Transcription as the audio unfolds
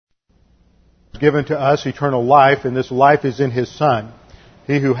given to us eternal life, and this life is in His Son.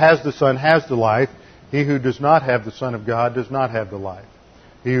 He who has the Son has the life. He who does not have the Son of God does not have the life.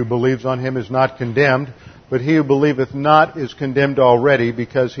 He who believes on Him is not condemned, but he who believeth not is condemned already,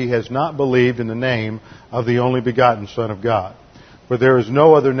 because he has not believed in the name of the only begotten Son of God. For there is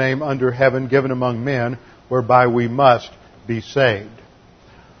no other name under heaven given among men whereby we must be saved.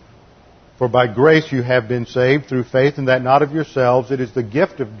 For by grace you have been saved through faith, and that not of yourselves. It is the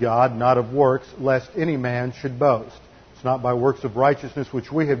gift of God, not of works, lest any man should boast. It's not by works of righteousness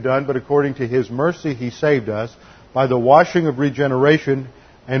which we have done, but according to His mercy He saved us by the washing of regeneration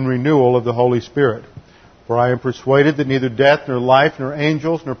and renewal of the Holy Spirit. For I am persuaded that neither death, nor life, nor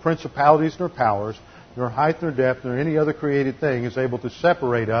angels, nor principalities, nor powers, nor height, nor depth, nor any other created thing is able to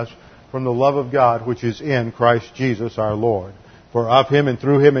separate us from the love of God which is in Christ Jesus our Lord. For of Him and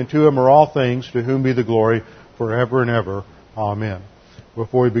through Him and to Him are all things, to whom be the glory forever and ever. Amen.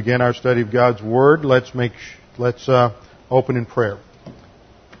 Before we begin our study of God's Word, let's open in prayer.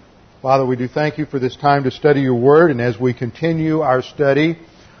 Father, we do thank You for this time to study Your Word, and as we continue our study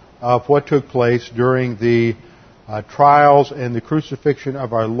of what took place during the trials and the crucifixion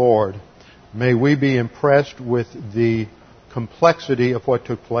of our Lord, may we be impressed with the complexity of what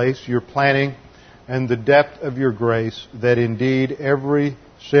took place, Your planning, and the depth of Your grace, that indeed every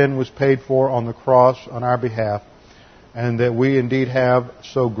sin was paid for on the cross on our behalf, and that we indeed have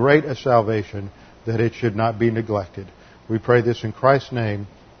so great a salvation that it should not be neglected. We pray this in Christ's name.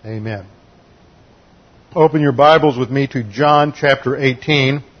 Amen. Open your Bibles with me to John chapter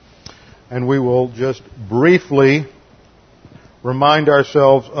 18, and we will just briefly remind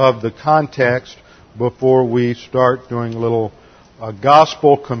ourselves of the context before we start doing a little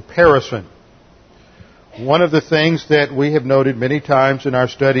gospel comparison. One of the things that we have noted many times in our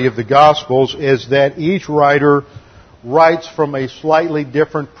study of the Gospels is that each writer writes from a slightly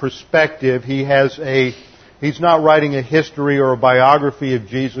different perspective. He's not writing a history or a biography of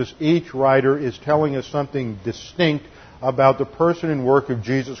Jesus. Each writer is telling us something distinct about the person and work of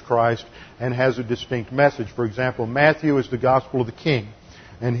Jesus Christ and has a distinct message. For example, Matthew is the Gospel of the King,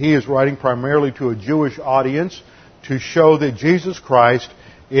 and he is writing primarily to a Jewish audience to show that Jesus Christ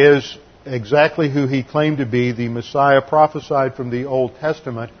is exactly who He claimed to be, the Messiah prophesied from the Old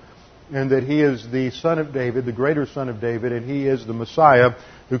Testament, and that He is the Son of David, the greater Son of David, and He is the Messiah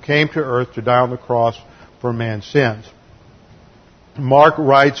who came to earth to die on the cross for man's sins. Mark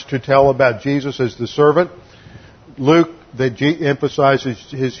writes to tell about Jesus as the servant. Luke, that emphasizes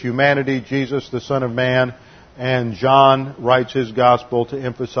His humanity, Jesus, the Son of Man, and John writes his Gospel to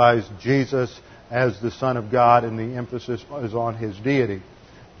emphasize Jesus as the Son of God, and the emphasis is on His deity.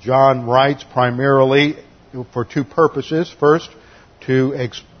 John writes primarily for two purposes. First, to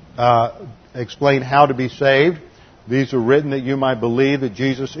explain how to be saved. These are written that you might believe that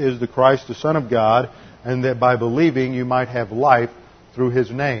Jesus is the Christ, the Son of God, and that by believing you might have life through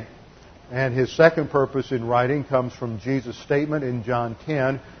His name. And his second purpose in writing comes from Jesus' statement in John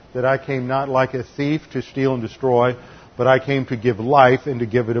 10, that I came not like a thief to steal and destroy, but I came to give life and to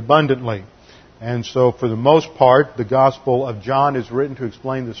give it abundantly. And so for the most part, the Gospel of John is written to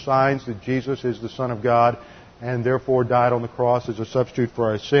explain the signs that Jesus is the Son of God and therefore died on the cross as a substitute for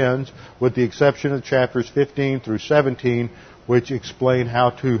our sins, with the exception of chapters 15 through 17, which explain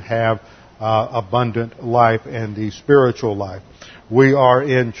how to have abundant life and the spiritual life. We are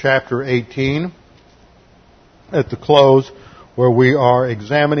in chapter 18 at the close, where we are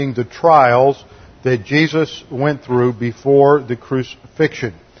examining the trials that Jesus went through before the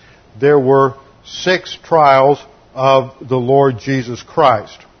crucifixion. There were 6 trials of the Lord Jesus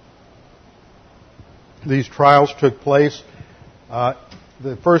Christ. These trials took place.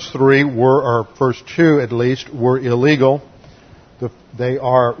 The first 3 or first 2 at least, were illegal. They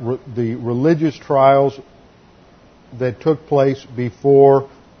are the religious trials that took place before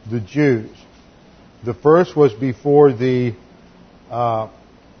the Jews. The first was before the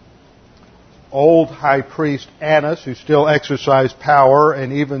old high priest Annas, who still exercised power,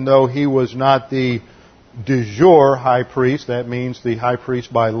 and even though he was not the de jure high priest, that means the high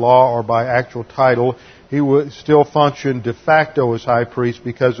priest by law or by actual title, he would still function de facto as high priest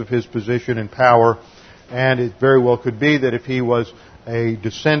because of his position and power. And it very well could be that if he was a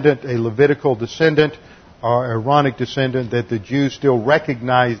descendant, a Levitical descendant, or Aaronic descendant, that the Jews still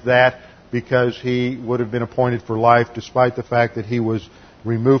recognized that, because he would have been appointed for life despite the fact that he was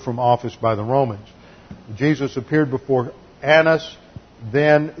removed from office by the Romans. Jesus appeared before Annas,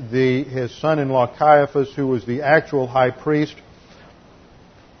 then his son-in-law Caiaphas, who was the actual high priest,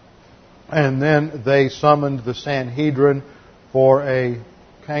 and then they summoned the Sanhedrin for a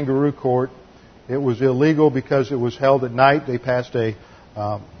kangaroo court. It was illegal because it was held at night. They passed a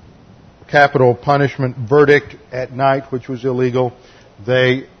capital punishment verdict at night, which was illegal.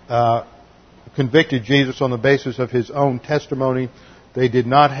 They convicted Jesus on the basis of his own testimony. They did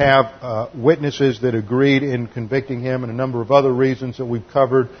not have witnesses that agreed in convicting him, and a number of other reasons that we've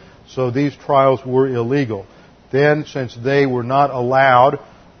covered. So these trials were illegal. Then, since they were not allowed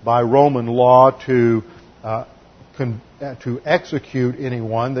by Roman law to execute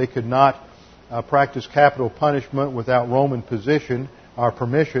anyone, they could not practice capital punishment without Roman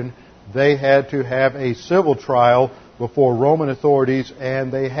permission. They had to have a civil trial before Roman authorities,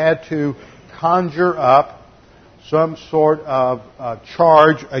 and they had to conjure up some sort of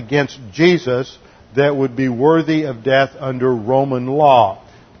charge against Jesus that would be worthy of death under Roman law.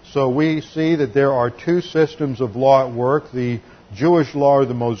 So we see that there are two systems of law at work: the Jewish law, or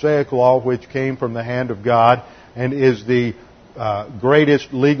the Mosaic law, which came from the hand of God and is the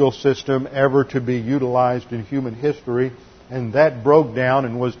greatest legal system ever to be utilized in human history. And that broke down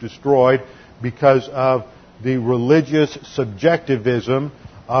and was destroyed because of the religious subjectivism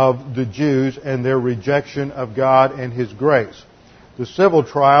of the Jews and their rejection of God and His grace. The civil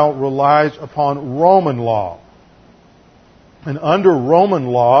trial relies upon Roman law. And under Roman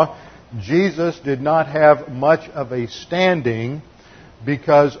law, Jesus did not have much of a standing,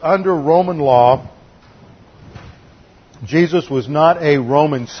 because under Roman law, Jesus was not a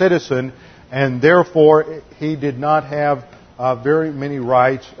Roman citizen, and therefore he did not have very many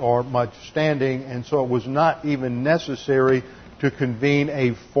rights or much standing, and so it was not even necessary to convene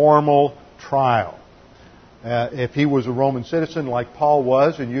a formal trial. If he was a Roman citizen like Paul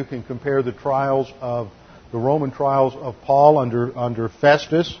was, and you can compare the Roman trials of Paul under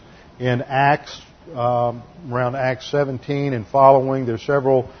Festus in Acts, around Acts 17 and following. There's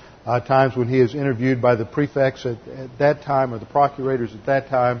several times when he is interviewed by the prefects at that time, or the procurators at that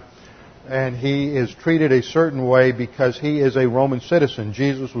time, and he is treated a certain way because he is a Roman citizen.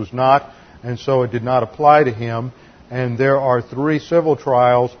 Jesus was not, and so it did not apply to him. And there are 3 civil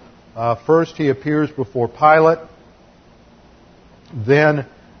trials. First, he appears before Pilate. Then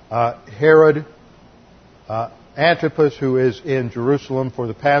Herod Antipas, who is in Jerusalem for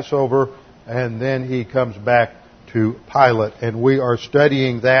the Passover, and then he comes back to Pilate. And we are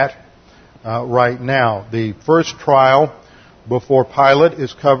studying that right now. The first trial before Pilate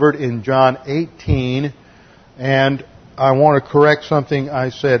is covered in John 18, and I want to correct something I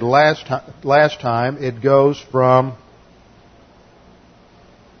said last time. It goes from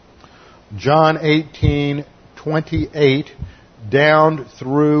John 18:28 down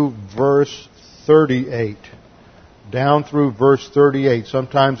through verse 38. Down through verse 38.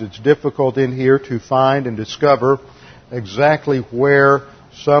 Sometimes it's difficult in here to find and discover exactly where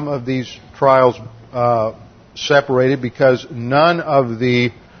some of these trials separated, because none of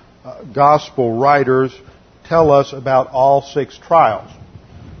the gospel writers tell us about all 6 trials.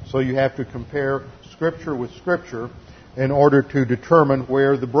 So you have to compare Scripture with Scripture in order to determine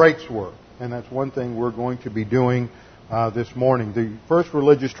where the breaks were. And that's one thing we're going to be doing this morning. The first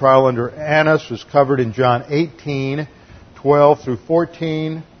religious trial under Annas is covered in John 18:12 through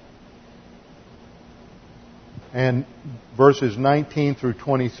 14, and verses 19 through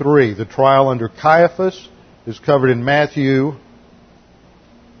 23. The trial under Caiaphas is covered in Matthew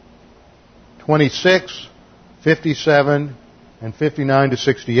 26, 57, and 59 to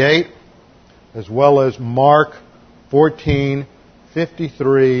 68, as well as Mark 14,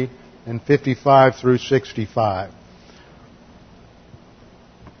 53, and 55 through 65.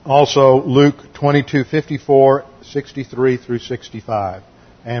 Also Luke 22:54, 63 through 65,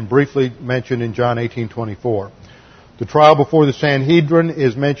 and briefly mentioned in John 18:24. The trial before the Sanhedrin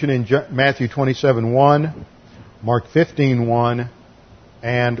is mentioned in Matthew 27:1, Mark 15:1,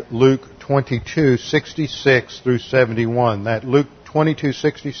 and Luke 22:66 through 71. That Luke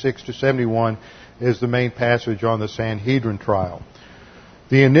 22:66 to 71 is the main passage on the Sanhedrin trial.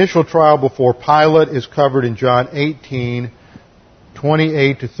 The initial trial before Pilate is covered in John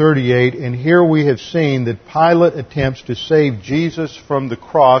 18:28 to 38, and here we have seen that Pilate attempts to save Jesus from the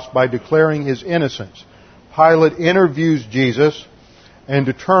cross by declaring his innocence. Pilate interviews Jesus and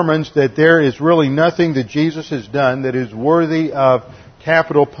determines that there is really nothing that Jesus has done that is worthy of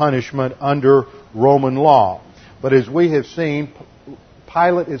capital punishment under Roman law. But as we have seen,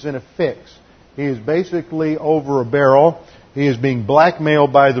 Pilate is in a fix. He is basically over a barrel. He is being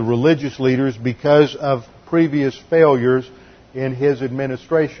blackmailed by the religious leaders because of previous failures in his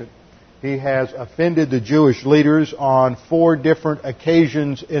administration. He has offended the Jewish leaders on 4 different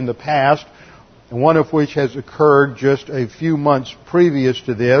occasions in the past, one of which has occurred just a few months previous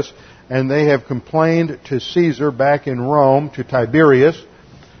to this, and they have complained to Caesar back in Rome, to Tiberius,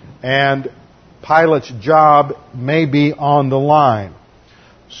 and Pilate's job may be on the line.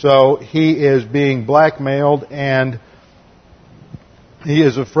 So he is being blackmailed, and he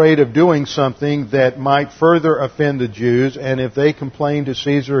is afraid of doing something that might further offend the Jews, and if they complain to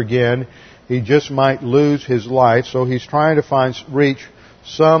Caesar again, he just might lose his life. So he's trying to reach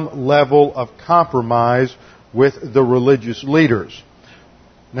some level of compromise with the religious leaders.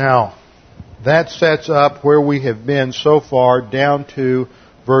 Now, that sets up where we have been so far down to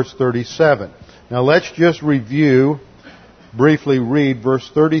verse 37. Now let's just briefly read verse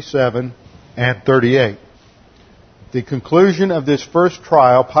 37 and 38. The conclusion of this first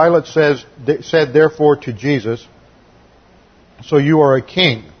trial, Pilate said therefore to Jesus, "So you are a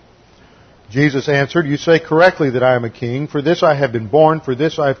king." Jesus answered, "You say correctly that I am a king. For this I have been born, for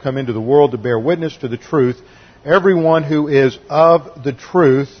this I have come into the world to bear witness to the truth. Everyone who is of the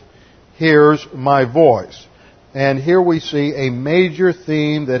truth hears my voice." And here we see a major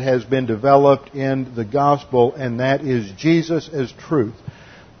theme that has been developed in the gospel, and that is Jesus as truth.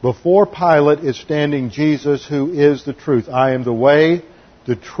 Before Pilate is standing Jesus, who is the truth. I am the way,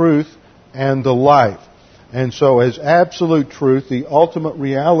 the truth, and the life. And so as absolute truth, the ultimate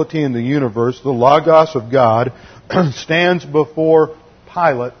reality in the universe, the Logos of God, stands before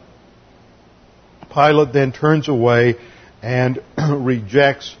Pilate. Pilate then turns away and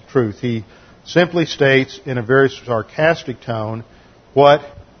rejects truth. He simply states in a very sarcastic tone, what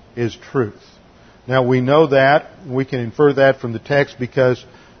is truth? Now we know that, we can infer that from the text because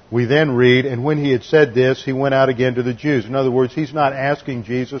we then read, and when he had said this, he went out again to the Jews. In other words, he's not asking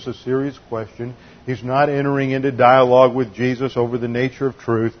Jesus a serious question. He's not entering into dialogue with Jesus over the nature of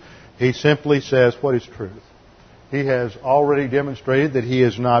truth. He simply says, what is truth? He has already demonstrated that he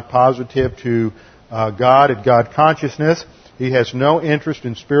is not positive to God and God consciousness. He has no interest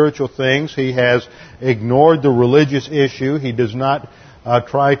in spiritual things. He has ignored the religious issue. He does not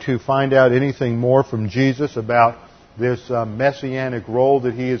try to find out anything more from Jesus about this messianic role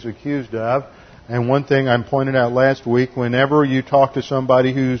that he is accused of. And one thing I pointed out last week, whenever you talk to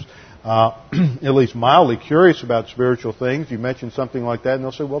somebody who's at least mildly curious about spiritual things, you mention something like that, and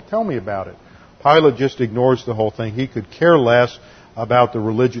they'll say, well, tell me about it. Pilate just ignores the whole thing. He could care less about the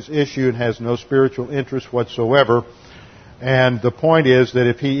religious issue and has no spiritual interest whatsoever. And the point is that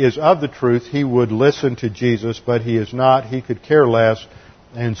if he is of the truth, he would listen to Jesus, but he is not. He could care less.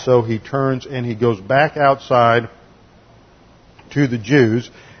 And so he turns and he goes back outside to the Jews.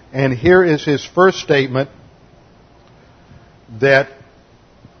 And here is his first statement, that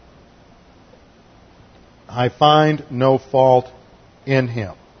I find no fault in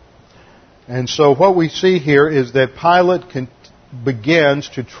him. And so what we see here is that Pilate begins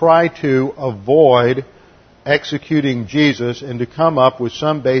to try to avoid executing Jesus and to come up with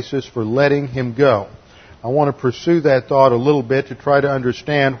some basis for letting him go. I want to pursue that thought a little bit to try to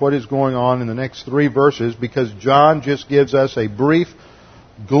understand what is going on in the next 3 verses, because John just gives us a brief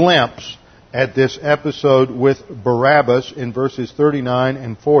glimpse at this episode with Barabbas in verses 39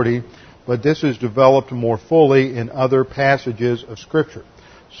 and 40, but this is developed more fully in other passages of Scripture.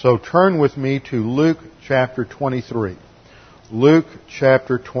 So turn with me to Luke chapter 23. Luke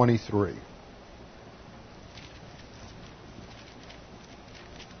chapter 23.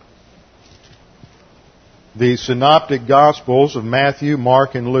 The synoptic Gospels of Matthew,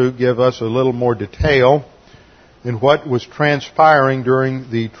 Mark, and Luke give us a little more detail in what was transpiring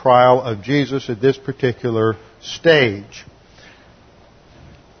during the trial of Jesus at this particular stage.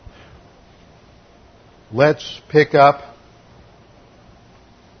 Let's pick up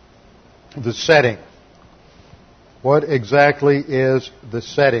the setting. What exactly is the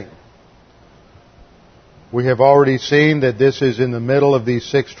setting? We have already seen that this is in the middle of these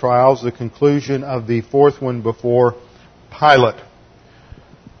 6 trials, the conclusion of the 4th one before Pilate.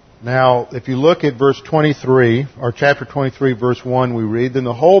 Now, if you look at verse 23, or chapter 23, verse 1, we read, Then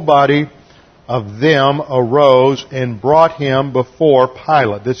the whole body of them arose and brought him before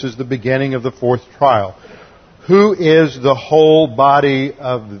Pilate. This is the beginning of the 4th trial. Who is the whole body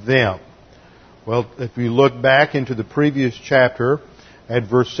of them? Well, if you look back into the previous chapter, at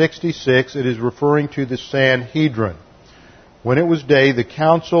verse 66, it is referring to the Sanhedrin. When it was day, the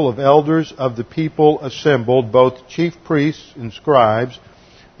council of elders of the people assembled, both chief priests and scribes,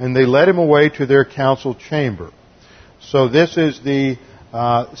 and they led him away to their council chamber. So this is the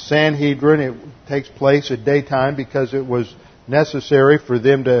Sanhedrin. It takes place at daytime because it was necessary for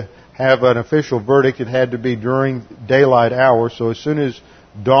them to have an official verdict. It had to be during daylight hours. So as soon as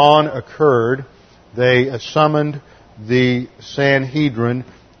dawn occurred, they summoned the Sanhedrin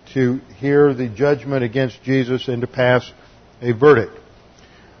to hear the judgment against Jesus and to pass a verdict.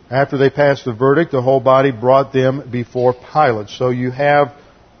 After they passed the verdict, the whole body brought them before Pilate. So you have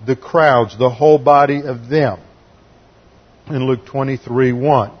the crowds, the whole body of them. in Luke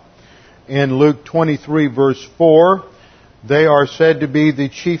 23:1. In Luke 23 verse 4, they are said to be the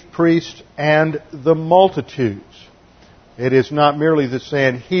chief priests and the multitudes. It is not merely the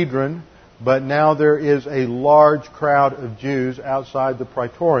Sanhedrin, but now there is a large crowd of Jews outside the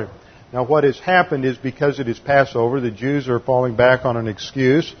Praetorium. Now what has happened is, because it is Passover, the Jews are falling back on an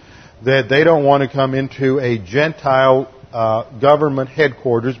excuse that they don't want to come into a Gentile government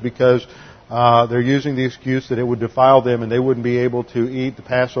headquarters because they're using the excuse that it would defile them and they wouldn't be able to eat the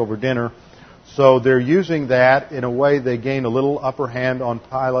Passover dinner. So they're using that in a way they gain a little upper hand on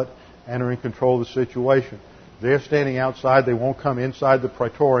Pilate and are in control of the situation. They're standing outside. They won't come inside the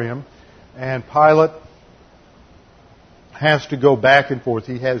Praetorium. And Pilate has to go back and forth.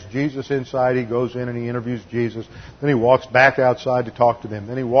 He has Jesus inside. He goes in and he interviews Jesus. Then he walks back outside to talk to them.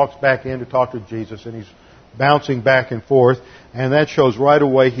 Then he walks back in to talk to Jesus. And he's bouncing back and forth. And that shows right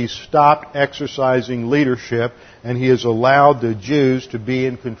away he's stopped exercising leadership and he has allowed the Jews to be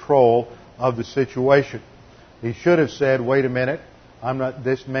in control of the situation. He should have said, wait a minute,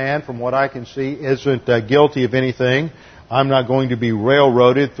 this man, from what I can see, isn't guilty of anything. I'm not going to be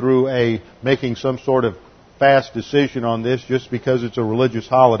railroaded through making some sort of fast decision on this just because it's a religious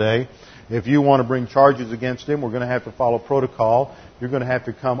holiday. If you want to bring charges against him, we're going to have to follow protocol. You're going to have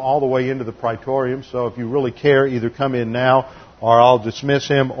to come all the way into the Praetorium. So if you really care, either come in now or I'll dismiss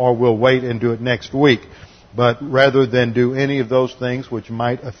him, or we'll wait and do it next week. But rather than do any of those things which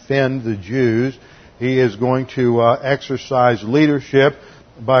might offend the Jews, he is going to exercise leadership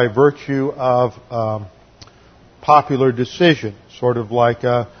by virtue of popular decision, sort of like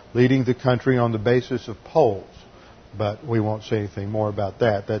leading the country on the basis of polls. But we won't say anything more about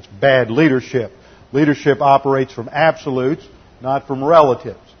that. That's bad leadership. Leadership operates from absolutes, not from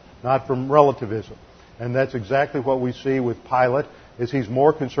relatives, not from relativism. And that's exactly what we see with Pilate, is he's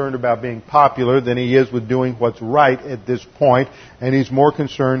more concerned about being popular than he is with doing what's right at this point, and he's more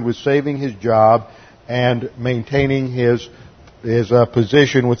concerned with saving his job and maintaining his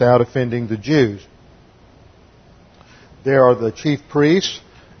position without offending the Jews. There are the chief priests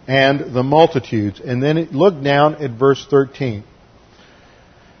and the multitudes. And then look down at verse 13.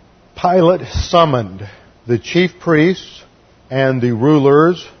 Pilate summoned the chief priests and the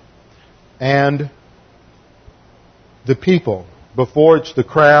rulers and the people. Before it's the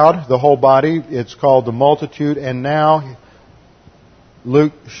crowd, the whole body, it's called the multitude, and now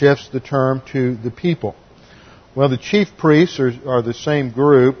Luke shifts the term to the people. Well, the chief priests are the same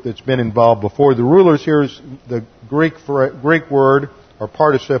group that's been involved before. The rulers, here's the Greek word or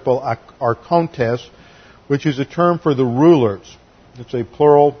participle, archontes, which is a term for the rulers. It's a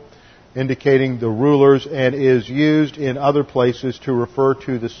plural indicating the rulers and is used in other places to refer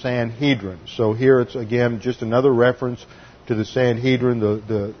to the Sanhedrin. So here it's again just another reference to the Sanhedrin,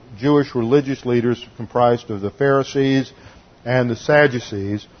 the Jewish religious leaders comprised of the Pharisees and the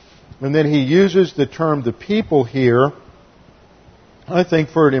Sadducees. And then he uses the term the people here, I think,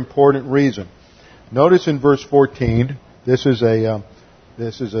 for an important reason. Notice in verse 14,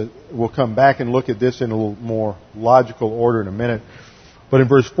 we'll come back and look at this in a little more logical order in a minute. But in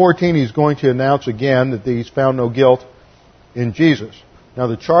verse 14, he's going to announce again that he's found no guilt in Jesus. Now,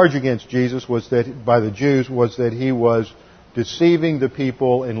 the charge against Jesus was that, by the Jews, was that he was deceiving the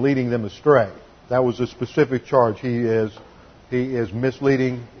people and leading them astray. That was a specific charge. He is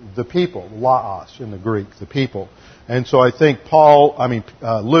misleading the people, laos in the Greek, the people. And so I think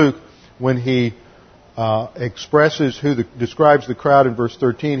Luke, when he describes the crowd in verse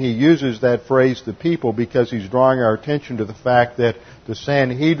 13, he uses that phrase, the people, because he's drawing our attention to the fact that the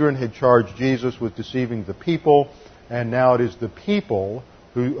Sanhedrin had charged Jesus with deceiving the people, and now it is the people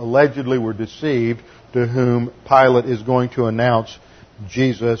who allegedly were deceived to whom Pilate is going to announce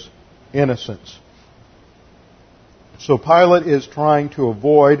Jesus' innocence. So Pilate is trying to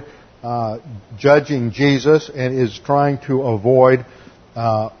avoid judging Jesus and is trying to avoid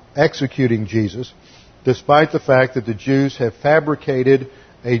executing Jesus, despite the fact that the Jews have fabricated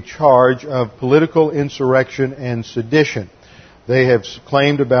a charge of political insurrection and sedition. They have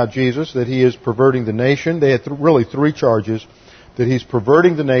claimed about Jesus that he is perverting the nation. They had really three charges: that he's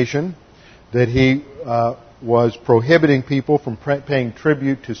perverting the nation, that he was prohibiting people from paying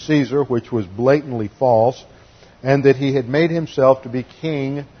tribute to Caesar, which was blatantly false, and that he had made himself to be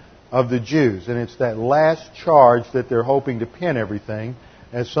king of the Jews. And it's that last charge that they're hoping to pin everything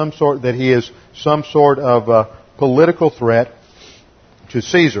as that he is some sort of a political threat to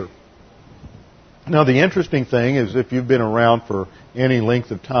Caesar. Now, the interesting thing is, if you've been around for any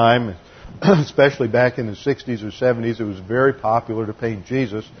length of time, especially back in the 60s or 70s, it was very popular to paint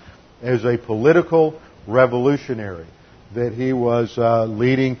Jesus as a political revolutionary. that he was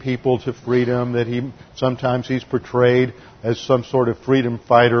leading people to freedom, that sometimes he's portrayed as some sort of freedom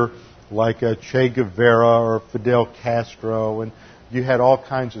fighter like Che Guevara or Fidel Castro, and you had all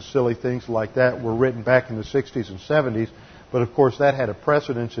kinds of silly things like that were written back in the 60s and 70s, but of course that had a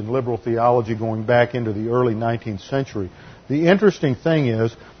precedence in liberal theology going back into the early 19th century. The interesting thing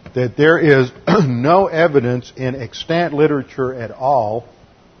is that there is no evidence in extant literature at all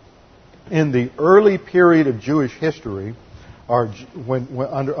in the early period of Jewish history, or when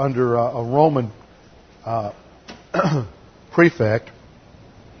under a Roman prefect.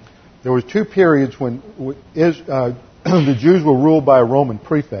 There was two periods when the Jews were ruled by a Roman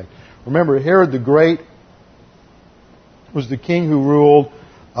prefect. Remember, Herod the Great was the king who ruled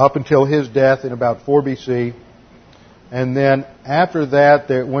up until his death in about 4 BC. And then after that,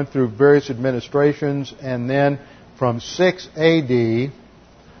 they went through various administrations. And then from 6 AD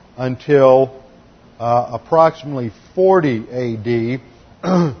until approximately 40 AD,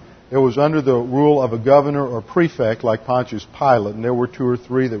 it was under the rule of a governor or prefect like Pontius Pilate. And there were 2 or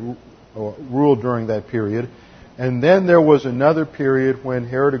 3 that ruled during that period. And then there was another period when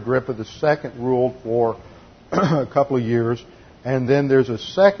Herod Agrippa II ruled for a couple of years. And then there's a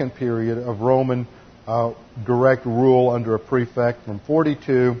second period of Roman direct rule under a prefect from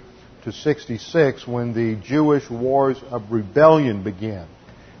 42 to 66 when the Jewish wars of rebellion began.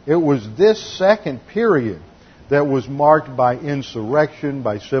 It was this second period that was marked by insurrection,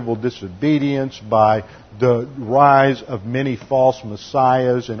 by civil disobedience, by the rise of many false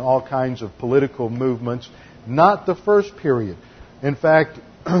messiahs and all kinds of political movements. Not the first period. In fact,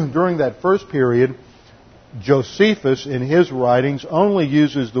 during that first period, Josephus, in his writings, only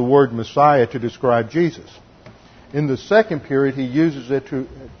uses the word Messiah to describe Jesus. In the second period, he uses it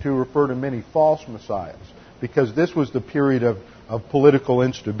to refer to many false messiahs, because this was the period of political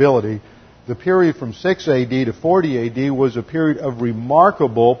instability. The period from 6 AD to 40 AD was a period of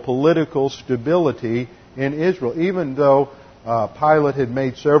remarkable political stability in Israel, even though Pilate had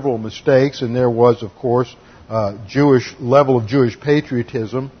made several mistakes, and there was, of course, level of Jewish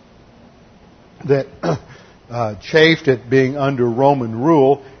patriotism that chafed at being under Roman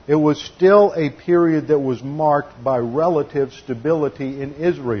rule. It was still a period that was marked by relative stability in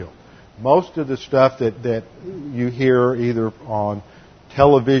Israel. Most of the stuff that you hear either on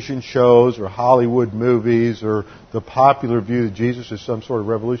television shows or Hollywood movies or the popular view that Jesus is some sort of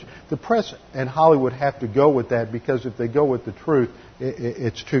revolution, the press and Hollywood have to go with that, because if they go with the truth,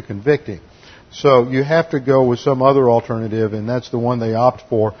 it's too convicting. So you have to go with some other alternative, and that's the one they opt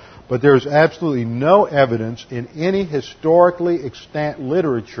for. But there's absolutely no evidence in any historically extant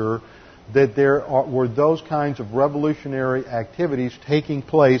literature that there were those kinds of revolutionary activities taking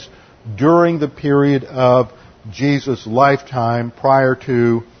place during the period of Jesus' lifetime prior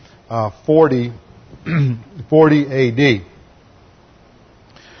to 40 AD.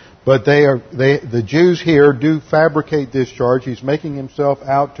 But the Jews here do fabricate this charge. He's making himself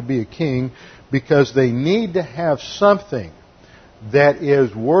out to be a king because they need to have something that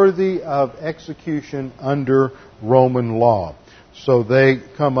is worthy of execution under Roman law. So they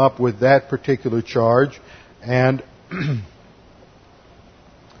come up with that particular charge, and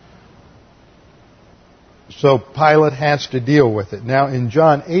so Pilate has to deal with it. Now in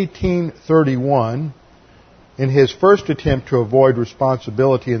John 18:31, in his first attempt to avoid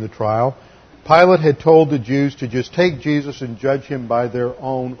responsibility in the trial, Pilate had told the Jews to just take Jesus and judge him by their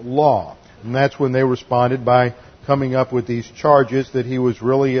own law. And that's when they responded by coming up with these charges that he was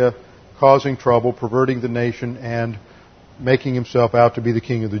really causing trouble, perverting the nation, and making himself out to be the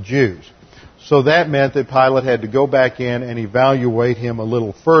king of the Jews. So that meant that Pilate had to go back in and evaluate him a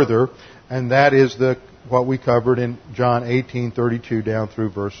little further, and that is what we covered in John 18:32 down through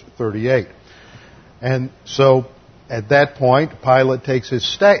verse 38. And so at that point, Pilate takes his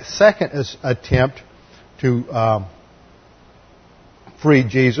second attempt to free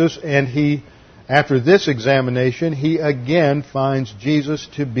Jesus, and after this examination, he again finds Jesus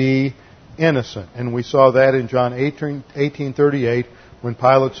to be innocent. And we saw that in John 18:38 when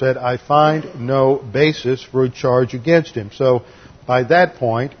Pilate said, "I find no basis for a charge against him." So by that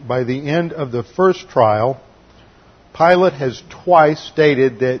point, by the end of the first trial, Pilate has twice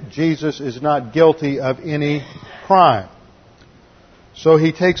stated that Jesus is not guilty of any crime. So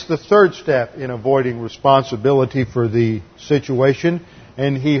he takes the third step in avoiding responsibility for the situation,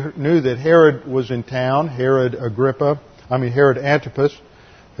 and he knew that Herod was in town, Herod Antipas,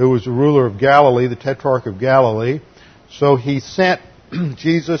 who was the ruler of Galilee, the Tetrarch of Galilee. So he sent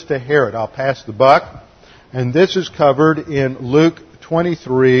Jesus to Herod. I'll pass the buck. And this is covered in Luke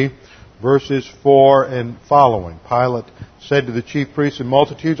 23, verses 4 and following. Pilate said to the chief priests and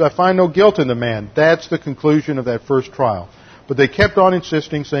multitudes, I find no guilt in the man. That's the conclusion of that first trial. But they kept on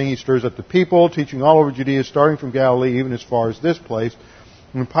insisting, saying he stirs up the people, teaching all over Judea, starting from Galilee, even as far as this place.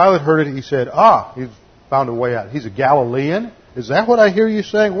 When Pilate heard it, he said, he's found a way out. He's a Galilean? Is that what I hear you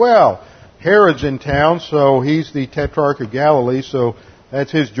saying? Well, Herod's in town, so he's the Tetrarch of Galilee, so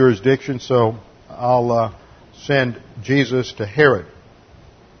that's his jurisdiction, so I'll send Jesus to Herod.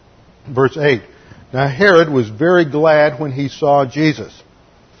 Verse 8. Now Herod was very glad when he saw Jesus,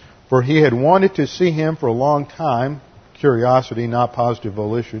 for he had wanted to see him for a long time, curiosity, not positive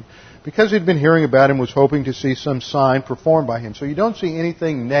volition, because he'd been hearing about him, was hoping to see some sign performed by him. So you don't see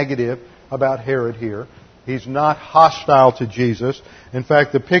anything negative about Herod here. He's not hostile to Jesus. In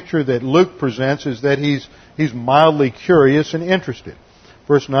fact, the picture that Luke presents is that he's mildly curious and interested.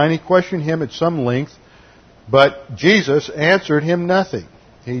 Verse 9, he questioned him at some length, but Jesus answered him nothing.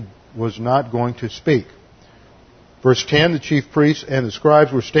 He was not going to speak. Verse 10, the chief priests and the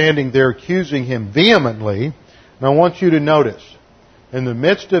scribes were standing there accusing him vehemently. And I want you to notice, in the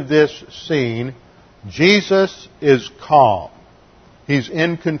midst of this scene, Jesus is calm. He's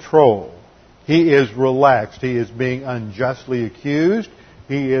in control. He is relaxed. He is being unjustly accused.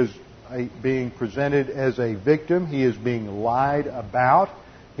 He is being presented as a victim. He is being lied about.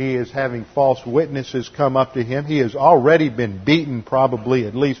 He is having false witnesses come up to him. He has already been beaten probably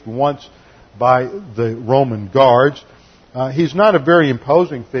at least once by the Roman guards. He's not a very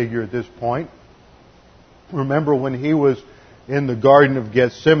imposing figure at this point. Remember when he was in the Garden of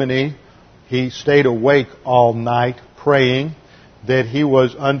Gethsemane, he stayed awake all night praying, that he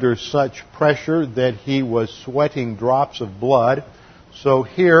was under such pressure that he was sweating drops of blood. So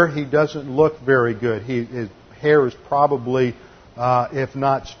here he doesn't look very good. His hair is probably, if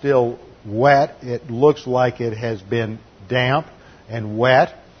not still wet, it looks like it has been damp and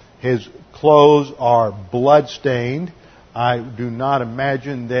wet. His clothes are blood-stained. I do not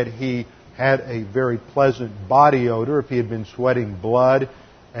imagine that he had a very pleasant body odor if he had been sweating blood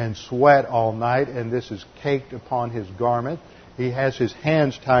and sweat all night, and this is caked upon his garment. He has his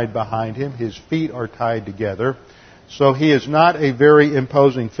hands tied behind him. His feet are tied together. So he is not a very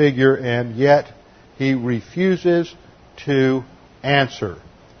imposing figure, and yet he refuses to answer.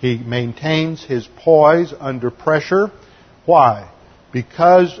 He maintains his poise under pressure. Why?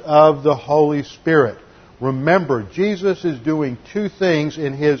 Because of the Holy Spirit. Remember, Jesus is doing two things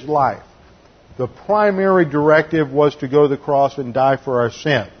in his life. The primary directive was to go to the cross and die for our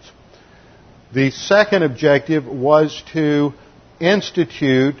sins. The second objective was to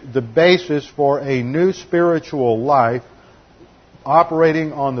institute the basis for a new spiritual life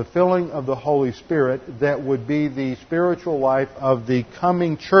operating on the filling of the Holy Spirit that would be the spiritual life of the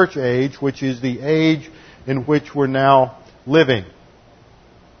coming church age, which is the age in which we're now living.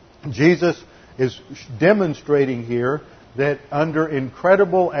 Jesus is demonstrating here that under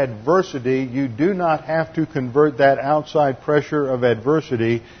incredible adversity, you do not have to convert that outside pressure of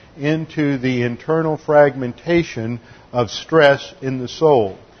adversity into the internal fragmentation of stress in the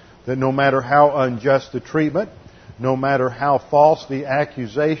soul. That no matter how unjust the treatment, no matter how false the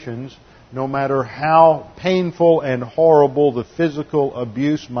accusations, no matter how painful and horrible the physical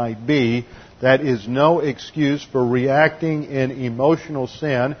abuse might be, that is no excuse for reacting in emotional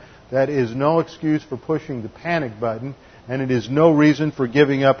sin. That is no excuse for pushing the panic button, and it is no reason for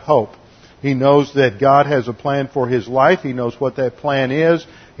giving up hope. He knows that God has a plan for his life. He knows what that plan is.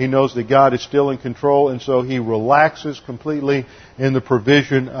 He knows that God is still in control, and so he relaxes completely in the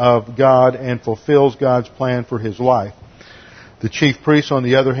provision of God and fulfills God's plan for his life. The chief priests, on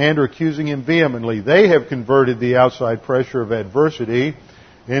the other hand, are accusing him vehemently. They have converted the outside pressure of adversity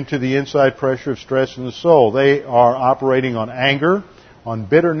into the inside pressure of stress in the soul. They are operating on anger, on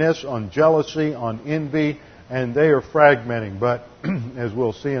bitterness, on jealousy, on envy, and they are fragmenting. But as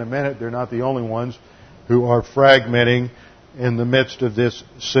we'll see in a minute, they're not the only ones who are fragmenting in the midst of this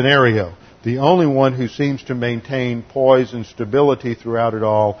scenario. The only one who seems to maintain poise and stability throughout it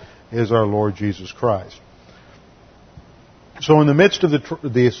all is our Lord Jesus Christ. So in the midst of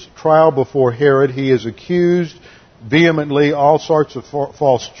this trial before Herod, he is accused vehemently. All sorts of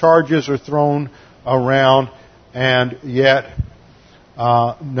false charges are thrown around, and yet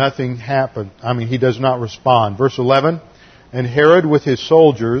nothing happened. He does not respond. Verse 11, and Herod with his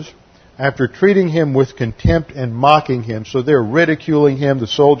soldiers, after treating him with contempt and mocking him, so they're ridiculing him, the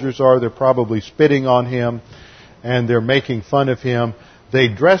soldiers are, they're probably spitting on him, and they're making fun of him. They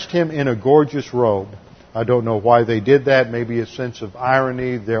dressed him in a gorgeous robe. I don't know why they did that, maybe a sense of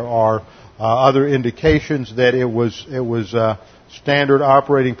irony. There are other indications that it was standard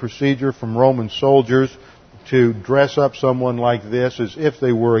operating procedure from Roman soldiers to dress up someone like this as if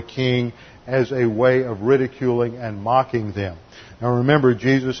they were a king as a way of ridiculing and mocking them. Now remember,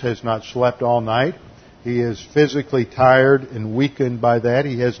 Jesus has not slept all night. He is physically tired and weakened by that.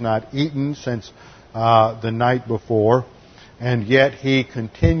 He has not eaten since the night before. And yet he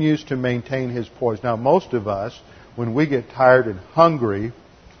continues to maintain his poise. Now most of us, when we get tired and hungry,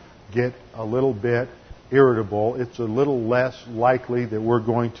 get a little bit irritable. It's a little less likely that we're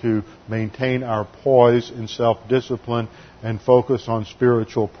going to maintain our poise and self-discipline and focus on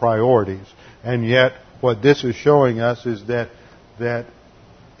spiritual priorities. And yet what this is showing us is that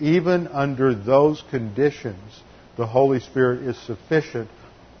even under those conditions, the Holy Spirit is sufficient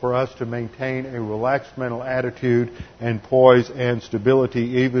for us to maintain a relaxed mental attitude and poise and stability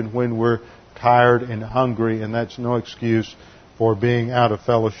even when we're tired and hungry, and that's no excuse for being out of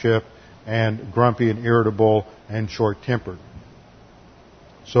fellowship and grumpy and irritable and short-tempered.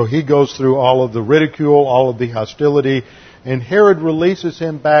 So he goes through all of the ridicule, all of the hostility, and Herod releases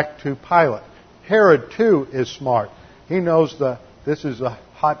him back to Pilate. Herod, too, is smart. He knows this is a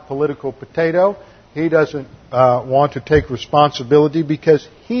hot political potato. He doesn't want to take responsibility because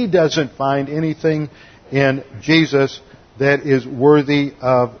he doesn't find anything in Jesus that is worthy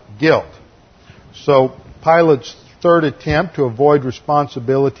of guilt. So Pilate's third attempt to avoid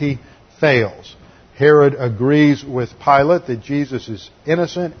responsibility fails. Herod agrees with Pilate that Jesus is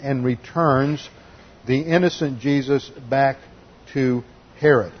innocent and returns the innocent Jesus back to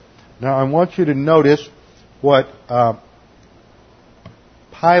Herod. Now I want you to notice what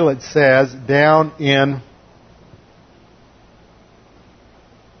Pilate says down in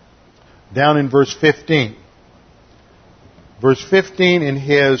verse 15. Verse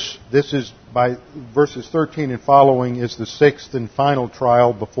 15 this is by verses 13 and following is the sixth and final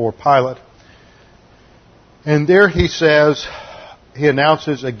trial before Pilate. And there he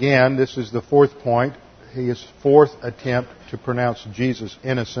announces again, this is the fourth point, his fourth attempt to pronounce Jesus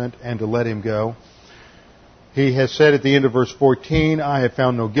innocent and to let him go. He has said at the end of verse 14, I have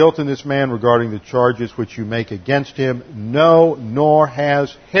found no guilt in this man regarding the charges which you make against him. No, nor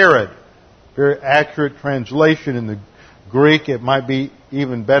has Herod. Very accurate translation in the Greek. It might be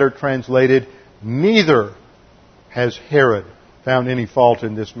even better translated, neither has Herod found any fault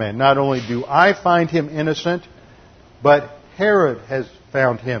in this man. Not only do I find him innocent, but Herod has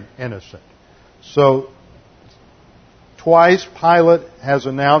found him innocent. So, twice Pilate has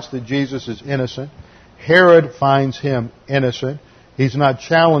announced that Jesus is innocent. Herod finds him innocent. He's not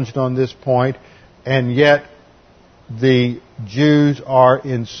challenged on this point, and yet the Jews are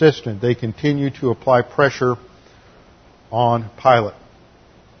insistent. They continue to apply pressure on Pilate.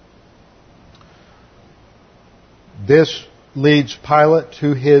 This leads Pilate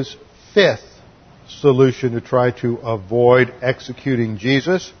to his fifth solution to try to avoid executing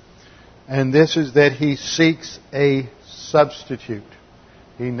Jesus, and this is that he seeks a substitute.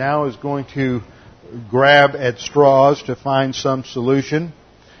 He now is going to grab at straws to find some solution,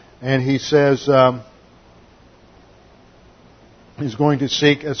 and he says he's going to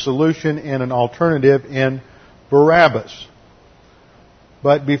seek a solution in an alternative in Barabbas.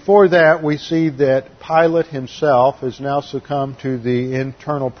 But before that, we see that Pilate himself has now succumbed to the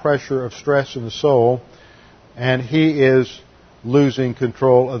internal pressure of stress in the soul, and he is losing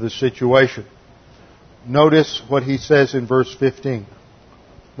control of the situation. Notice what he says in verse 15.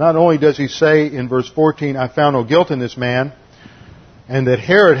 Not only does he say in verse 14, I found no guilt in this man, and that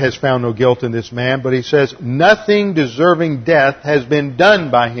Herod has found no guilt in this man, but he says, nothing deserving death has been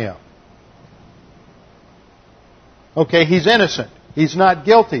done by him. Okay, he's innocent. He's not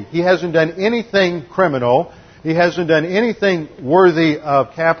guilty. He hasn't done anything criminal. He hasn't done anything worthy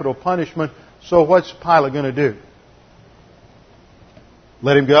of capital punishment. So what's Pilate going to do?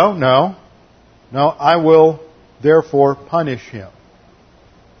 Let him go? No. No, I will therefore punish him.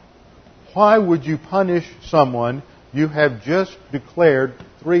 Why would you punish someone you have just declared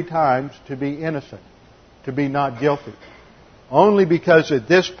 3 times to be innocent, to be not guilty? Only because at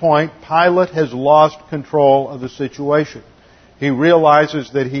this point Pilate has lost control of the situation. He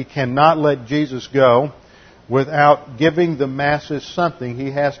realizes that he cannot let Jesus go without giving the masses something.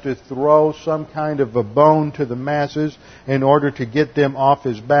 He has to throw some kind of a bone to the masses in order to get them off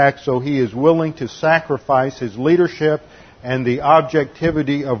his back. So he is willing to sacrifice his leadership and the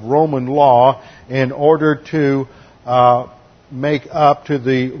objectivity of Roman law in order to make up to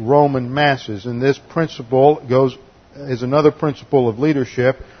the Roman masses. And this principle is another principle of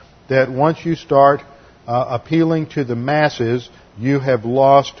leadership, that once you start appealing to the masses, you have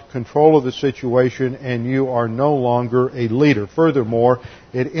lost control of the situation and you are no longer a leader. Furthermore,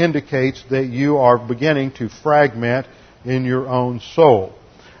 it indicates that you are beginning to fragment in your own soul.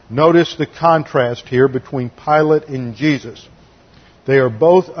 Notice the contrast here between Pilate and Jesus. They are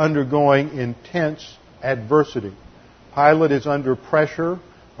both undergoing intense adversity. Pilate is under pressure,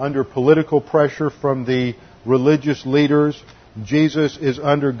 under political pressure from the religious leaders. Jesus is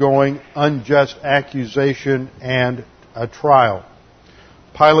undergoing unjust accusation and a trial.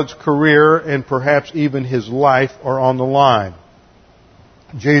 Pilate's career and perhaps even his life are on the line.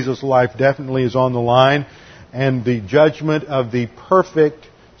 Jesus' life definitely is on the line, and the judgment of the perfect,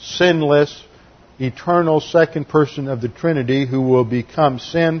 sinless, eternal second person of the Trinity who will become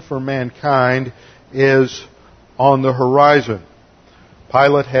sin for mankind is on the horizon.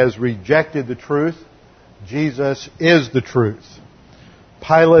 Pilate has rejected the truth. Jesus is the truth.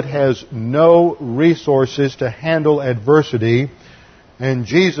 Pilate has no resources to handle adversity, and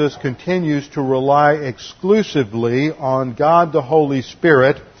Jesus continues to rely exclusively on God the Holy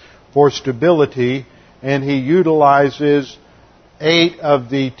Spirit for stability, and he utilizes 8 of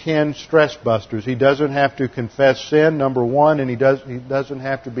the 10 stress busters. He doesn't have to confess sin, number 1, and he doesn't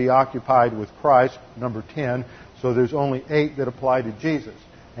have to be occupied with Christ, number 10. So there's only 8 that apply to Jesus.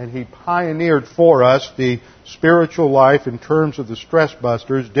 And he pioneered for us the spiritual life in terms of the stress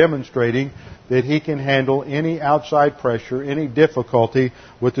busters, demonstrating that he can handle any outside pressure, any difficulty,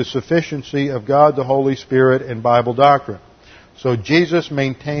 with the sufficiency of God the Holy Spirit and Bible doctrine. So Jesus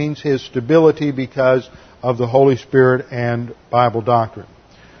maintains his stability because of the Holy Spirit and Bible doctrine.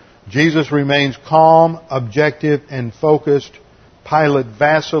 Jesus remains calm, objective, and focused. Pilate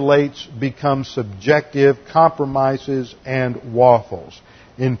vacillates, becomes subjective, compromises, and waffles.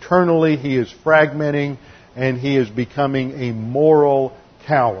 Internally, he is fragmenting, and he is becoming a moral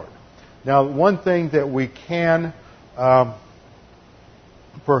coward. Now, one thing that we can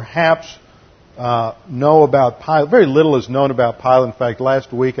perhaps know about Pilate, very little is known about Pilate. In fact,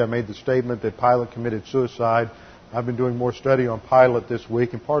 last week I made the statement that Pilate committed suicide. I've been doing more study on Pilate this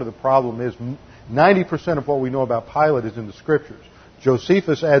week, and part of the problem is 90% of what we know about Pilate is in the Scriptures.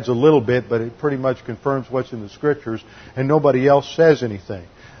 Josephus adds a little bit, but it pretty much confirms what's in the Scriptures, and nobody else says anything.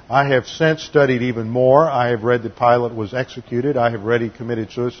 I have since studied even more. I have read that Pilate was executed. I have read he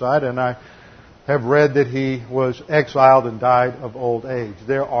committed suicide, and I have read that he was exiled and died of old age.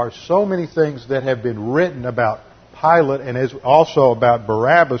 There are so many things that have been written about Pilate and also about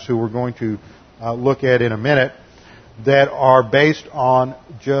Barabbas, who we're going to look at in a minute, that are based on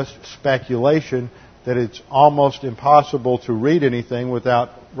just speculation, that it's almost impossible to read anything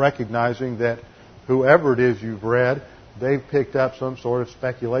without recognizing that whoever it is you've read, they've picked up some sort of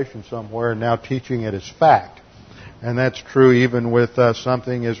speculation somewhere and now teaching it as fact. And that's true even with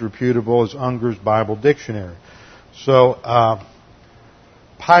something as reputable as Unger's Bible Dictionary. So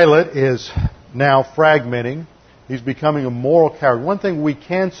Pilate is now fragmenting. He's becoming a moral coward. One thing we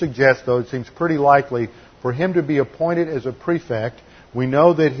can suggest, though, it seems pretty likely for him to be appointed as a prefect. We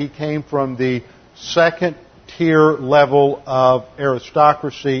know that he came from the second tier level of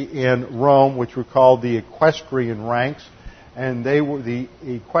aristocracy in Rome, which were called the equestrian ranks. And the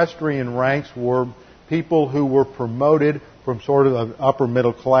equestrian ranks were people who were promoted from sort of an upper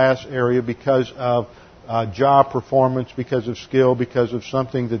middle class area because of job performance, because of skill, because of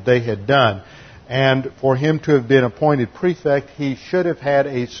something that they had done. And for him to have been appointed prefect, he should have had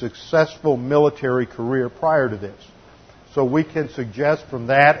a successful military career prior to this. So we can suggest from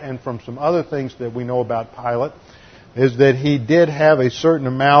that and from some other things that we know about Pilate is that he did have a certain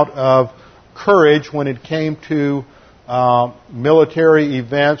amount of courage when it came to military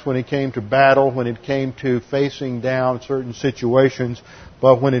events, when it came to battle, when it came to facing down certain situations.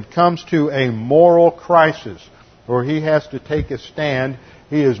 But when it comes to a moral crisis where he has to take a stand,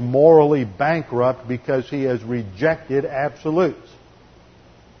 he is morally bankrupt because he has rejected absolutes.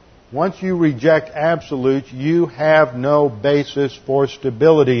 Once you reject absolutes, you have no basis for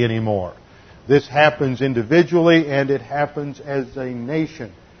stability anymore. This happens individually and it happens as a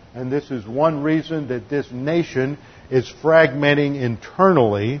nation. And this is one reason that this nation is fragmenting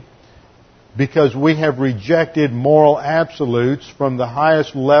internally, because we have rejected moral absolutes from the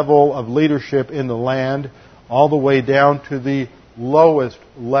highest level of leadership in the land all the way down to the lowest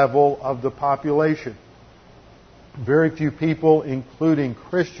level of the population. Very few people, including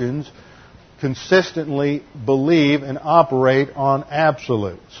Christians, consistently believe and operate on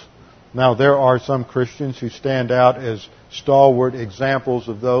absolutes. Now, there are some Christians who stand out as stalwart examples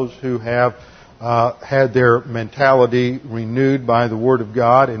of those who have had their mentality renewed by the Word of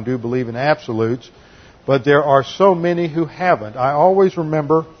God and do believe in absolutes, but there are so many who haven't. I always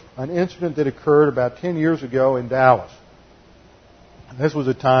remember an incident that occurred about 10 years ago in Dallas. This was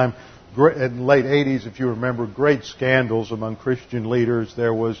a time in the late 80s, if you remember, great scandals among Christian leaders.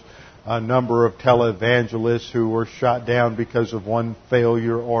 There was a number of televangelists who were shot down because of one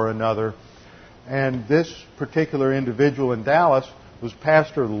failure or another. And this particular individual in Dallas was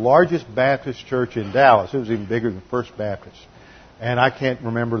pastor of the largest Baptist church in Dallas. It was even bigger than First Baptist. And I can't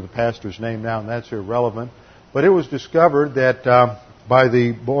remember the pastor's name now, and that's irrelevant. But it was discovered that by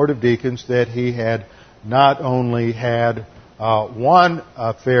the Board of Deacons that he had not only had one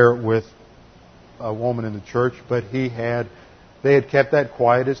affair with a woman in the church, but they had kept that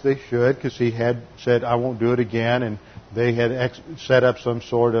quiet as they should, because he had said, "I won't do it again," and they had set up some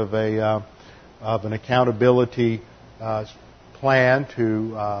sort of an accountability plan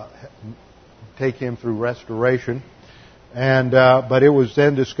to take him through restoration. And but it was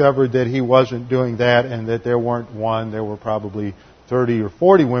then discovered that he wasn't doing that, and that there weren't one. There were probably 30 or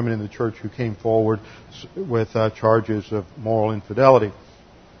 40 women in the church who came forward with charges of moral infidelity.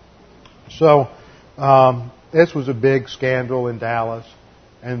 So this was a big scandal in Dallas,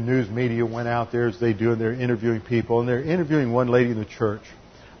 and news media went out there as they do, and they're interviewing people, and they're interviewing one lady in the church.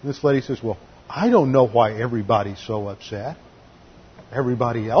 And this lady says, "Well, I don't know why everybody's so upset.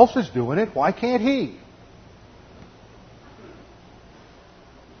 Everybody else is doing it. Why can't he?"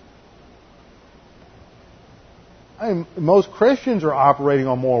 Most Christians are operating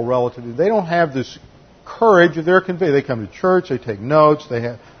on moral relativity. They don't have this courage of their conviction. They come to church, they take notes,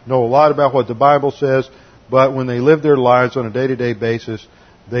 they know a lot about what the Bible says, but when they live their lives on a day-to-day basis,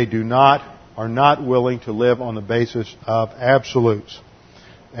 they are not willing to live on the basis of absolutes.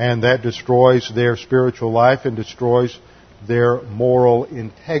 And that destroys their spiritual life and destroys their moral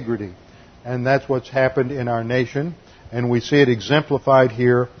integrity. And that's what's happened in our nation, and we see it exemplified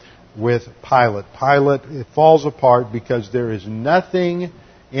here with Pilate. Pilate, it falls apart because there is nothing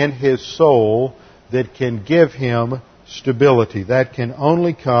in his soul that can give him stability. That can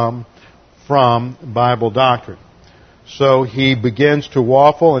only come from Bible doctrine. So he begins to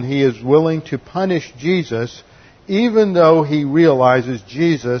waffle, and he is willing to punish Jesus even though he realizes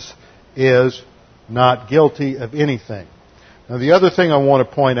Jesus is not guilty of anything. Now, the other thing I want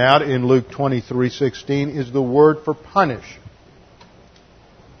to point out in Luke 23:16 is the word for punish.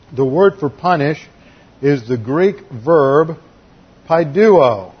 The word for punish is the Greek verb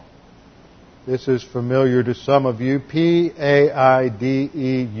paideuo. This is familiar to some of you, P-A-I-D-E-U-O.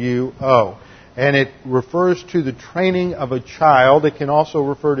 And it refers to the training of a child. It can also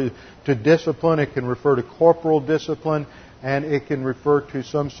refer to discipline. It can refer to corporal discipline. And it can refer to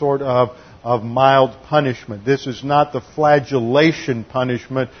some sort of mild punishment. This is not the flagellation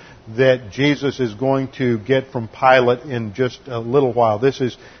punishment that Jesus is going to get from Pilate in just a little while. This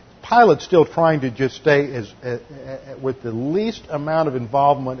is Pilate's still trying to just stay with the least amount of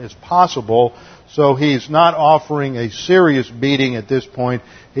involvement as possible, so he's not offering a serious beating at this point.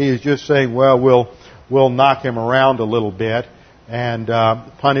 He is just saying, well, we'll knock him around a little bit and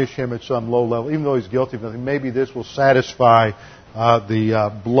punish him at some low level, even though he's guilty of nothing. Maybe this will satisfy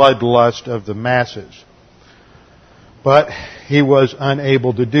the bloodlust of the masses. But he was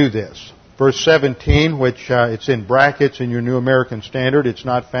unable to do this. Verse 17, which it's in brackets in your New American Standard. It's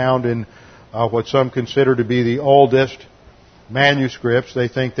not found in what some consider to be the oldest manuscripts. They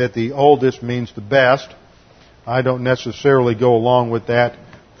think that the oldest means the best. I don't necessarily go along with that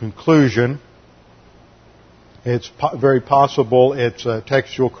conclusion. It's very possible it's a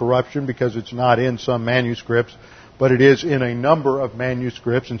textual corruption because it's not in some manuscripts, but it is in a number of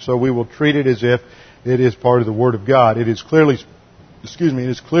manuscripts, and so we will treat it as if it is part of the Word of God. It is clearly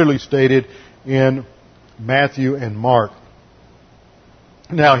stated in Matthew and Mark.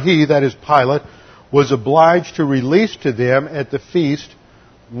 Now he, that is Pilate, was obliged to release to them at the feast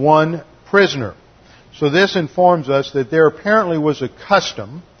one prisoner. So this informs us that there apparently was a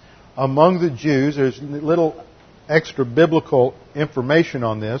custom among the Jews. There's little extra biblical information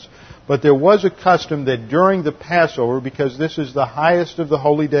on this, but there was a custom that during the Passover, because this is the highest of the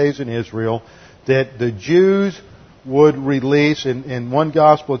holy days in Israel, that the Jews would release. In one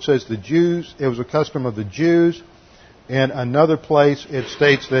gospel it says it was a custom of the Jews. In another place it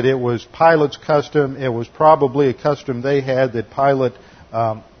states that it was Pilate's custom. It was probably a custom they had that Pilate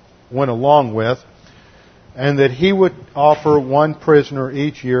went along with. And that he would offer one prisoner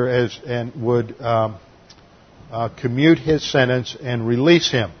each year and would commute his sentence and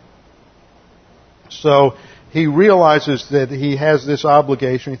release him. So he realizes that he has this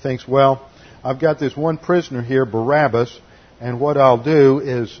obligation. He thinks, well, I've got this one prisoner here, Barabbas, and what I'll do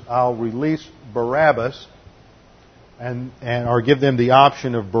is I'll release Barabbas or give them the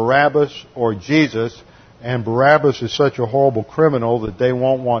option of Barabbas or Jesus. And Barabbas is such a horrible criminal that they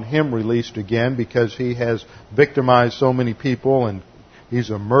won't want him released again because he has victimized so many people and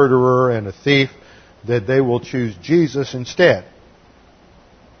he's a murderer and a thief, that they will choose Jesus instead.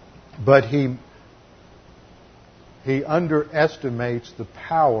 but he underestimates the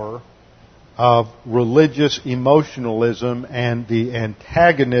power of religious emotionalism and the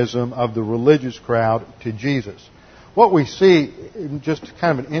antagonism of the religious crowd to Jesus. What we see, just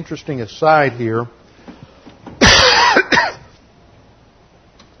kind of an interesting aside here,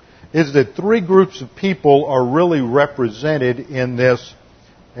 is that three groups of people are really represented in this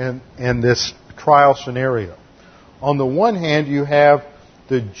trial scenario. On the one hand, you have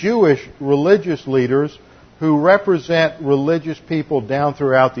the Jewish religious leaders who represent religious people down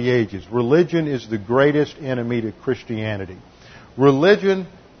throughout the ages. Religion is the greatest enemy to Christianity. Religion,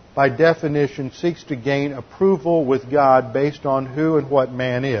 by definition, seeks to gain approval with God based on who and what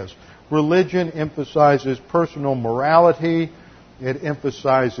man is. Religion emphasizes personal morality, it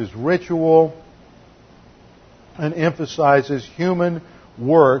emphasizes ritual, and emphasizes human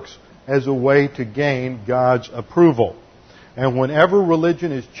works as a way to gain God's approval. And whenever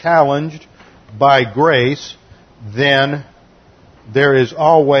religion is challenged by grace, then there is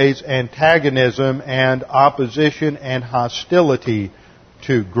always antagonism and opposition and hostility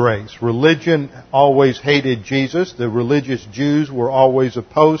to grace. Religion always hated Jesus. The religious Jews were always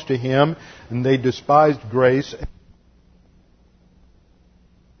opposed to him, and they despised grace.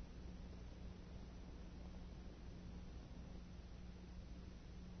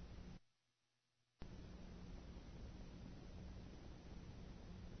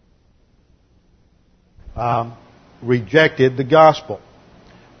 Rejected the gospel.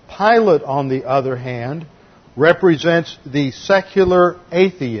 Pilate, on the other hand, represents the secular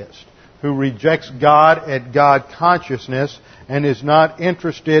atheist who rejects God and God consciousness and is not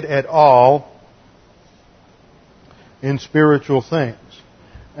interested at all in spiritual things.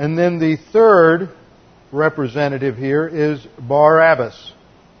 And then the third representative here is Barabbas.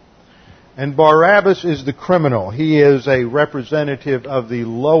 And Barabbas is the criminal. He is a representative of the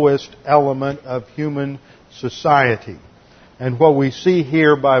lowest element of human society. And what we see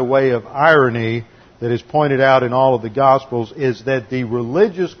here by way of irony that is pointed out in all of the Gospels is that the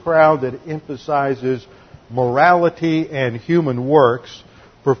religious crowd that emphasizes morality and human works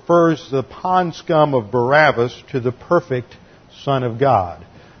prefers the pond scum of Barabbas to the perfect Son of God.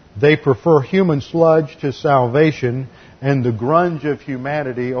 They prefer human sludge to salvation and the grunge of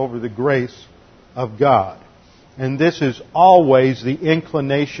humanity over the grace of God. And this is always the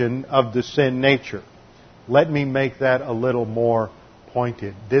inclination of the sin nature. Let me make that a little more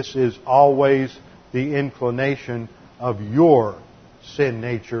pointed. This is always the inclination of your sin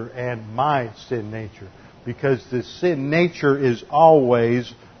nature and my sin nature. Because the sin nature is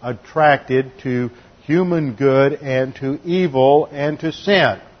always attracted to human good and to evil and to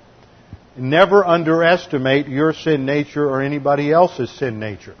sin. Never underestimate your sin nature or anybody else's sin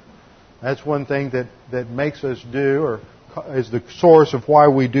nature. That's one thing that makes us do, or is the source of why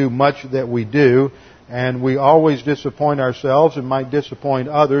we do much that we do. And we always disappoint ourselves and might disappoint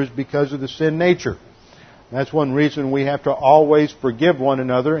others because of the sin nature. That's one reason we have to always forgive one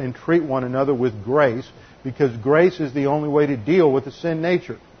another and treat one another with grace, because grace is the only way to deal with the sin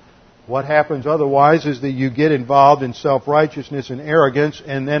nature. What happens otherwise is that you get involved in self-righteousness and arrogance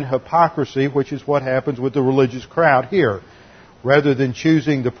and then hypocrisy, which is what happens with the religious crowd here. Rather than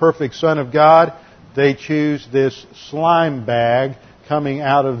choosing the perfect Son of God, they choose this slime bag coming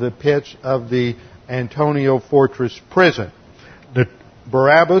out of the pits of the Antonia Fortress prison.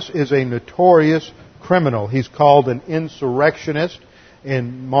 Barabbas is a notorious criminal. He's called an insurrectionist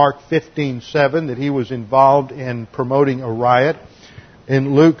in Mark 15:7, that he was involved in promoting a riot.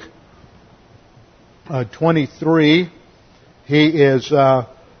 In Luke 23, he is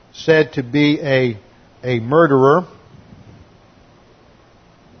said to be a murderer,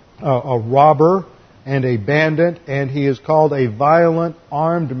 a robber, and a bandit, and he is called a violent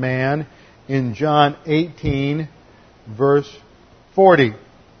armed man in John 18, verse 40.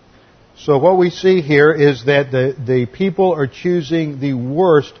 So what we see here is that the people are choosing the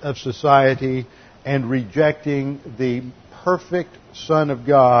worst of society and rejecting the perfect Son of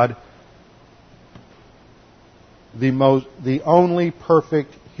God, the only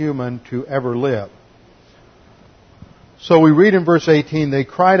perfect human to ever live. So we read in verse 18, they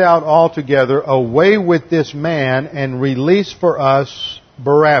cried out all together, "Away with this man, and release for us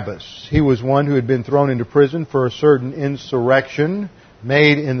Barabbas." He was one who had been thrown into prison for a certain insurrection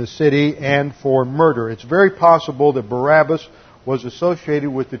made in the city and for murder. It's very possible that Barabbas was associated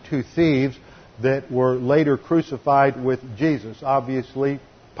with the two thieves that were later crucified with Jesus. Obviously,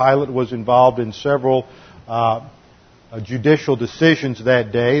 Pilate was involved in several judicial decisions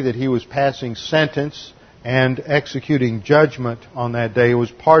that day, that he was passing sentence and executing judgment on that day. It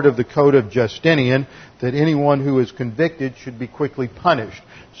was part of the code of Justinian that anyone who is convicted should be quickly punished.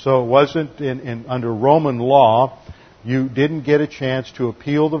 So it wasn't under Roman law, you didn't get a chance to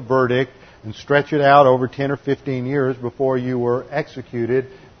appeal the verdict and stretch it out over 10 or 15 years before you were executed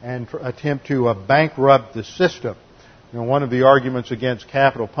and attempt to bankrupt the system. You know, one of the arguments against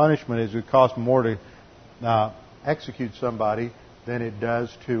capital punishment is it costs more to execute somebody than it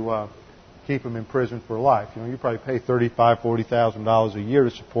does to keep them in prison for life. You know, you probably pay $35,000, $40,000 a year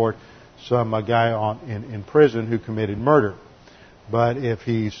to support some guy in prison who committed murder. But if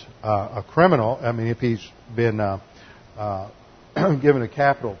he's a criminal, if he's been given a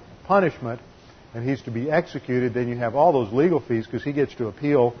capital punishment and he's to be executed, then you have all those legal fees because he gets to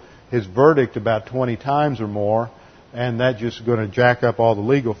appeal his verdict about 20 times or more, and that's just going to jack up all the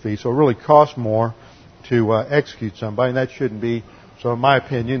legal fees. So it really costs more to execute somebody, and that shouldn't be. So in my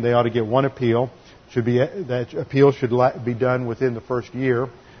opinion, they ought to get one appeal. That appeal should be done within the first year,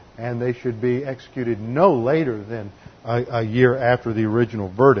 and they should be executed no later than a year after the original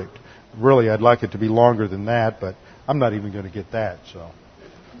verdict. Really, I'd like it to be longer than that, but I'm not even going to get that. So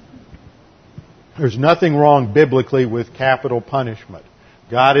there's nothing wrong biblically with capital punishment.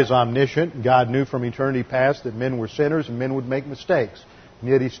 God is omniscient. God knew from eternity past that men were sinners and men would make mistakes. And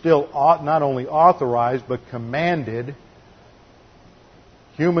yet He still not only authorized but commanded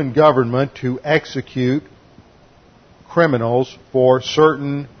human government to execute criminals for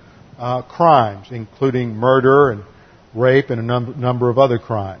certain crimes, including murder and rape and a number of other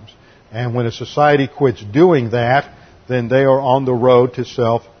crimes. And when a society quits doing that, then they are on the road to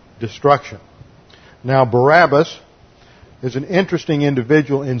self-destruction. Now, Barabbas is an interesting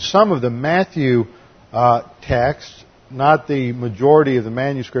individual. In some of the Matthew texts, not the majority of the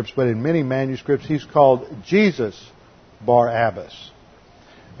manuscripts, but in many manuscripts, he's called Jesus Barabbas.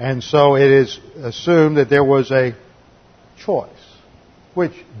 And so it is assumed that there was a choice.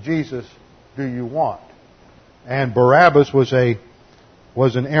 Which Jesus do you want? And Barabbas was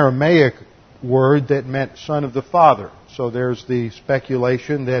an Aramaic word that meant son of the Father. So there's the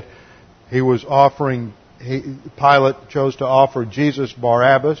speculation that he was offering, Pilate chose to offer Jesus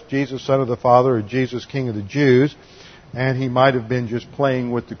Barabbas, Jesus son of the Father, or Jesus King of the Jews, and he might have been just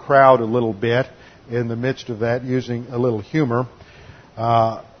playing with the crowd a little bit in the midst of that, using a little humor.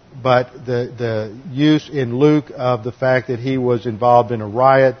 But the use in Luke of the fact that he was involved in a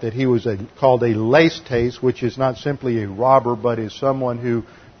riot, that he was called a laestes, which is not simply a robber, but is someone who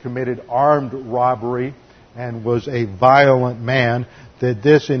committed armed robbery and was a violent man, that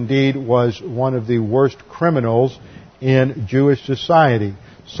this indeed was one of the worst criminals in Jewish society.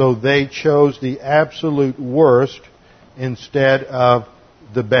 So they chose the absolute worst instead of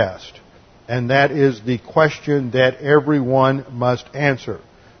the best. And that is the question that everyone must answer.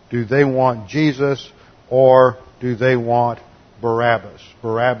 Do they want Jesus or do they want Barabbas?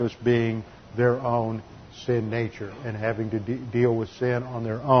 Barabbas being their own sin nature and having to deal with sin on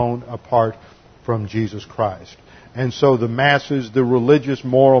their own apart from Jesus Christ. And so the masses, the religious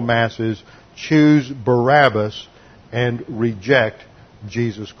moral masses, choose Barabbas and reject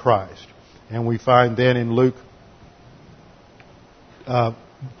Jesus Christ. And we find then in Luke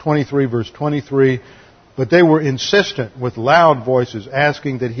 23, verse 23, but they were insistent with loud voices,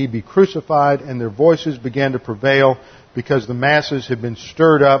 asking that he be crucified, and their voices began to prevail because the masses had been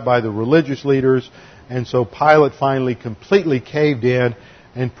stirred up by the religious leaders. And so Pilate finally completely caved in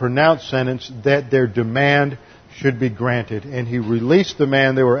and pronounced sentence that their demand should be granted. And he released the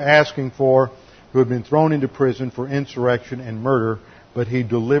man they were asking for, who had been thrown into prison for insurrection and murder, but he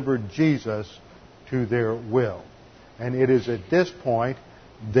delivered Jesus to their will. And it is at this point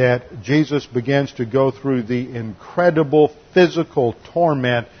that Jesus begins to go through the incredible physical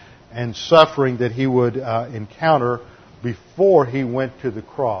torment and suffering that he would encounter before he went to the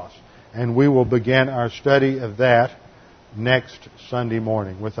cross. And we will begin our study of that next Sunday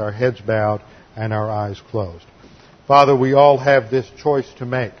morning with our heads bowed and our eyes closed. Father, we all have this choice to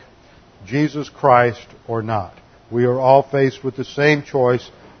make, Jesus Christ or not. We are all faced with the same choice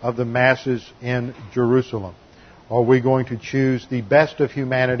of the masses in Jerusalem. Are we going to choose the best of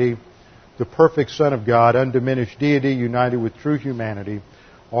humanity, the perfect Son of God, undiminished deity united with true humanity,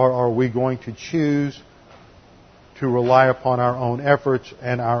 or are we going to choose to rely upon our own efforts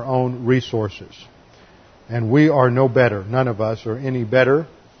and our own resources? And we are no better, none of us are any better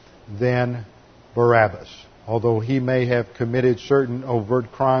than Barabbas. Although he may have committed certain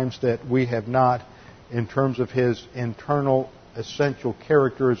overt crimes that we have not, in terms of his internal essential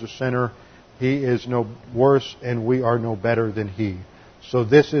character as a sinner, he is no worse and we are no better than he. So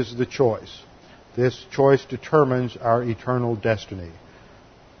this is the choice. This choice determines our eternal destiny.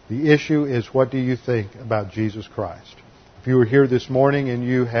 The issue is, what do you think about Jesus Christ? If you were here this morning and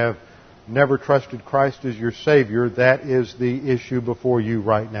you have never trusted Christ as your Savior, that is the issue before you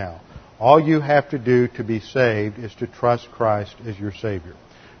right now. All you have to do to be saved is to trust Christ as your Savior.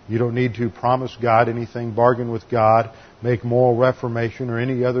 You don't need to promise God anything, bargain with God, make moral reformation, or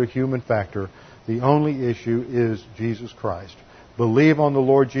any other human factor. The only issue is Jesus Christ. Believe on the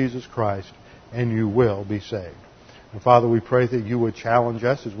Lord Jesus Christ, and you will be saved. And Father, we pray that you would challenge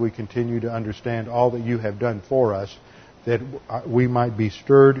us as we continue to understand all that you have done for us, that we might be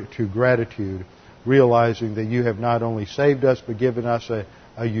stirred to gratitude, realizing that you have not only saved us, but given us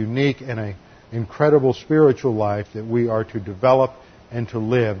a unique and an incredible spiritual life that we are to develop and to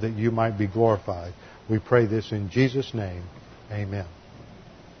live, that you might be glorified. We pray this in Jesus' name. Amen.